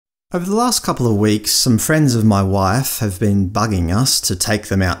Over the last couple of weeks, some friends of my wife have been bugging us to take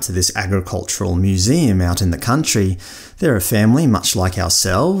them out to this agricultural museum out in the country. They're a family much like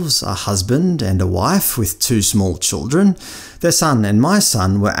ourselves, a husband and a wife with two small children. Their son and my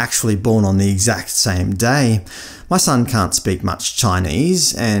son were actually born on the exact same day. My son can't speak much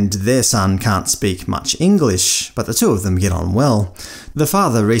Chinese, and their son can't speak much English, but the two of them get on well. The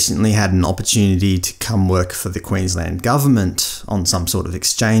father recently had an opportunity to come work for the Queensland government, on some sort of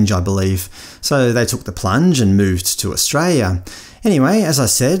exchange I believe, so they took the plunge and moved to Australia. Anyway, as I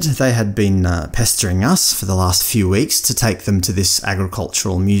said, they had been pestering us for the last few weeks to take them to this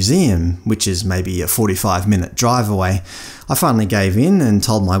agricultural museum, which is maybe a 45-minute drive away. I finally gave in and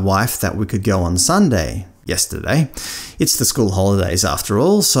told my wife that we could go on Sunday. Yesterday. It's the school holidays after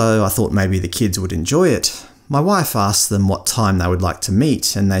all, so I thought maybe the kids would enjoy it. My wife asked them what time they would like to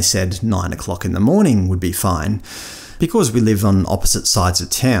meet, and they said 9 o'clock in the morning would be fine. Because we live on opposite sides of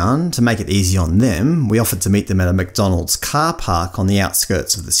town, to make it easy on them, we offered to meet them at a McDonald's car park on the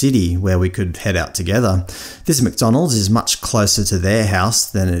outskirts of the city, where we could head out together. This McDonald's is much closer to their house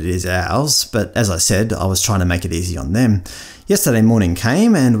than it is ours, but as I said, I was trying to make it easy on them. Yesterday morning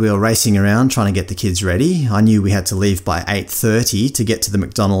came and we were racing around trying to get the kids ready. I knew we had to leave by 8:30 to get to the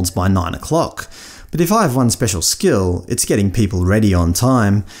McDonald's by 9 o'clock. But if I have one special skill, it's getting people ready on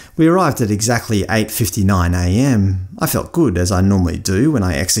time. We arrived at exactly 8:59 AM. I felt good, as I normally do when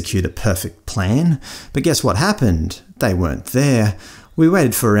I execute a perfect plan. But guess what happened? They weren't there. We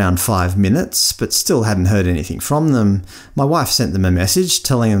waited for around 5 minutes, but still hadn't heard anything from them. My wife sent them a message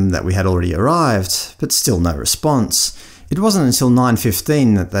telling them that we had already arrived, but still no response. It wasn't until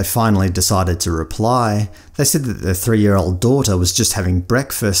 9:15 that they finally decided to reply. They said that their 3-year-old daughter was just having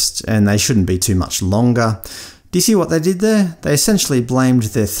breakfast and they shouldn't be too much longer. Do you see what they did there? They essentially blamed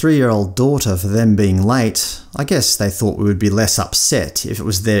their 3-year-old daughter for them being late. I guess they thought we would be less upset if it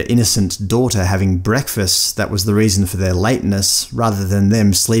was their innocent daughter having breakfast that was the reason for their lateness, rather than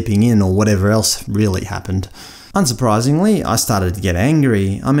them sleeping in or whatever else really happened. Unsurprisingly, I started to get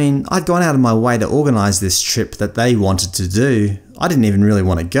angry. I mean, I'd gone out of my way to organise this trip that they wanted to do. I didn't even really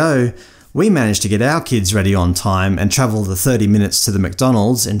want to go. We managed to get our kids ready on time and travel the 30 minutes to the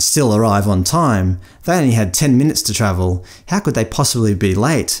McDonald's and still arrive on time. They only had 10 minutes to travel. How could they possibly be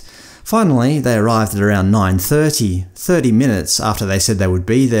late? Finally, they arrived at around 9:30, 30 minutes after they said they would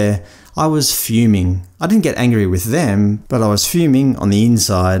be there. I was fuming. I didn't get angry with them, but I was fuming on the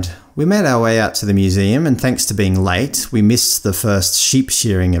inside. We made our way out to the museum, and thanks to being late, we missed the first sheep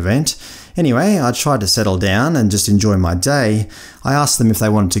shearing event. Anyway, I tried to settle down and just enjoy my day. I asked them if they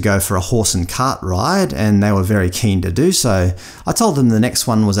wanted to go for a horse and cart ride, and they were very keen to do so. I told them the next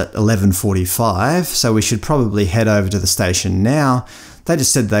one was at 11:45, so we should probably head over to the station now. They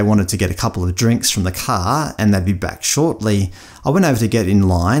just said they wanted to get a couple of drinks from the car and they'd be back shortly. I went over to get in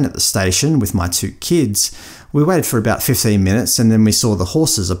line at the station with my two kids. We waited for about 15 minutes and then we saw the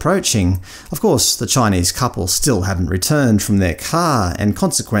horses approaching. Of course, the Chinese couple still hadn't returned from their car, and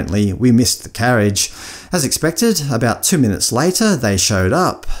consequently we missed the carriage. As expected, about 2 minutes later they showed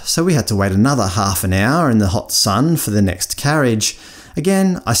up, so we had to wait another half an hour in the hot sun for the next carriage.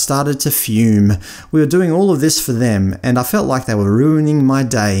 Again, I started to fume. We were doing all of this for them, and I felt like they were ruining my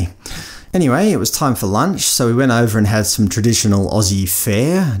day. Anyway, it was time for lunch, so we went over and had some traditional Aussie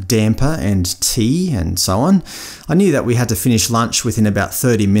fare, damper and tea and so on. I knew that we had to finish lunch within about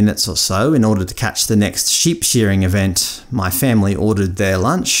 30 minutes or so in order to catch the next sheep shearing event. My family ordered their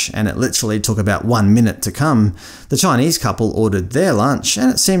lunch, and it literally took about 1 minute to come. The Chinese couple ordered their lunch, and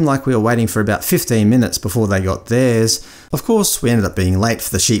it seemed like we were waiting for about 15 minutes before they got theirs. Of course, we ended up being late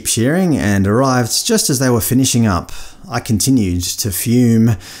for the sheep shearing and arrived just as they were finishing up. I continued to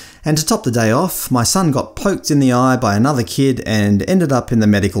fume. And to top the day off, my son got poked in the eye by another kid and ended up in the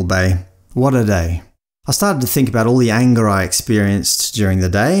medical bay. What a day. I started to think about all the anger I experienced during the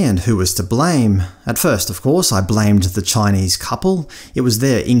day and who was to blame. At first, of course, I blamed the Chinese couple. It was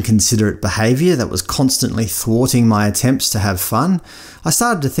their inconsiderate behaviour that was constantly thwarting my attempts to have fun. I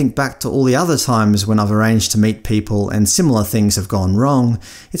started to think back to all the other times when I've arranged to meet people and similar things have gone wrong.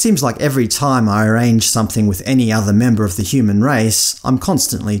 It seems like every time I arrange something with any other member of the human race, I'm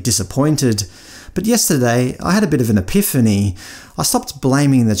constantly disappointed. But yesterday, I had a bit of an epiphany. I stopped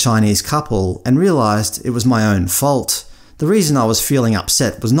blaming the Chinese couple and realised it was my own fault. The reason I was feeling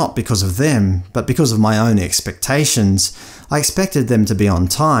upset was not because of them, but because of my own expectations. I expected them to be on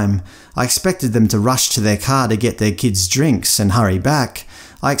time. I expected them to rush to their car to get their kids' drinks and hurry back.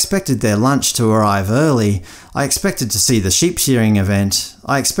 I expected their lunch to arrive early. I expected to see the sheep shearing event.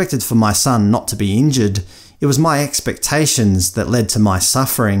 I expected for my son not to be injured. It was my expectations that led to my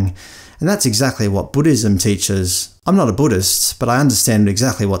suffering. And that's exactly what Buddhism teaches. I'm not a Buddhist, but I understand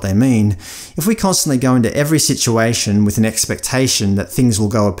exactly what they mean. If we constantly go into every situation with an expectation that things will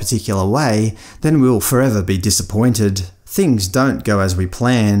go a particular way, then we will forever be disappointed. Things don't go as we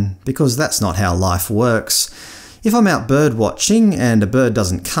plan, because that's not how life works. If I'm out bird watching and a bird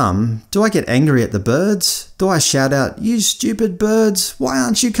doesn't come, do I get angry at the birds? Do I shout out, "You stupid birds, why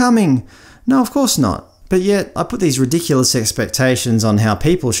aren't you coming?" No, of course not. But yet, I put these ridiculous expectations on how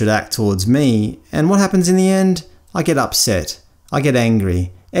people should act towards me, and what happens in the end? I get upset. I get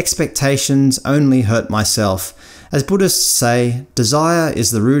angry. Expectations only hurt myself. As Buddhists say, desire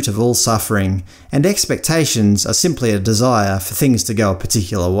is the root of all suffering, and expectations are simply a desire for things to go a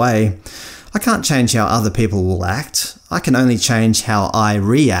particular way. I can't change how other people will act. I can only change how I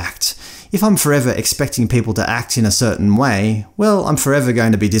react. If I'm forever expecting people to act in a certain way, well, I'm forever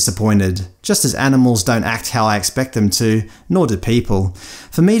going to be disappointed. Just as animals don't act how I expect them to, nor do people.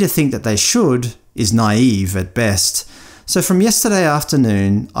 For me to think that they should is naive at best. So from yesterday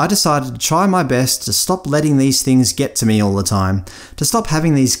afternoon, I decided to try my best to stop letting these things get to me all the time, to stop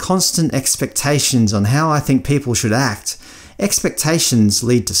having these constant expectations on how I think people should act. Expectations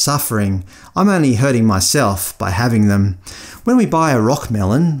lead to suffering. I'm only hurting myself by having them. When we buy a rock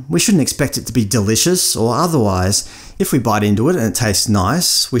melon, we shouldn't expect it to be delicious or otherwise. If we bite into it and it tastes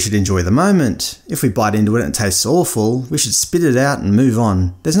nice, we should enjoy the moment. If we bite into it and it tastes awful, we should spit it out and move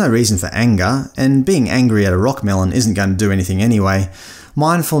on. There's no reason for anger, and being angry at a rock melon isn't going to do anything anyway.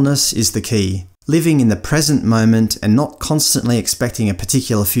 Mindfulness is the key. Living in the present moment and not constantly expecting a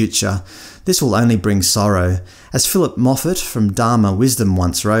particular future. This will only bring sorrow. As Philip Moffat from Dharma Wisdom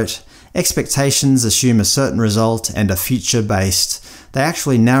once wrote, expectations assume a certain result and are future-based. They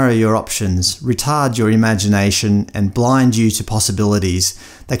actually narrow your options, retard your imagination, and blind you to possibilities.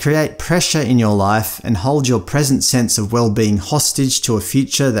 They create pressure in your life and hold your present sense of well-being hostage to a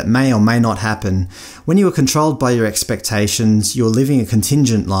future that may or may not happen. When you are controlled by your expectations, you are living a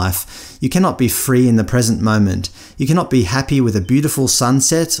contingent life. You cannot be free in the present moment. You cannot be happy with a beautiful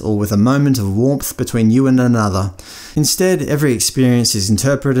sunset or with a moment of warmth between you and another. Instead, every experience is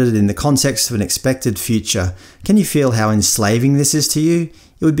interpreted in the context of an expected future. Can you feel how enslaving this is to you?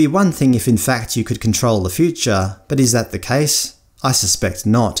 It would be one thing if in fact you could control the future, but is that the case? I suspect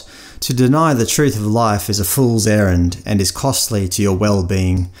not. To deny the truth of life is a fool's errand and is costly to your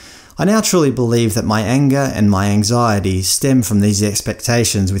well-being. I now truly believe that my anger and my anxiety stem from these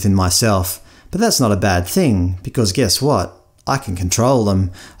expectations within myself. But that's not a bad thing, because guess what? I can control them.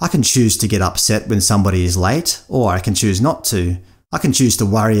 I can choose to get upset when somebody is late, or I can choose not to. I can choose to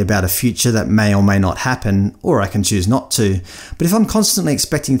worry about a future that may or may not happen, or I can choose not to. But if I'm constantly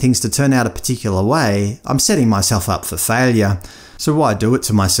expecting things to turn out a particular way, I'm setting myself up for failure. So why do it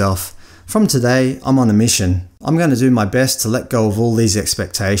to myself? From today, I'm on a mission. I'm going to do my best to let go of all these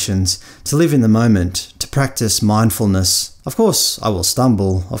expectations, to live in the moment, to practice mindfulness. Of course, I will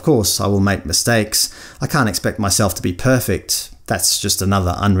stumble. Of course, I will make mistakes. I can't expect myself to be perfect. That's just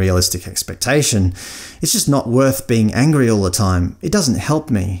another unrealistic expectation. It's just not worth being angry all the time. It doesn't help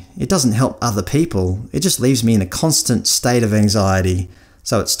me. It doesn't help other people. It just leaves me in a constant state of anxiety.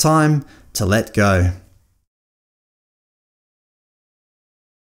 So it's time to let go.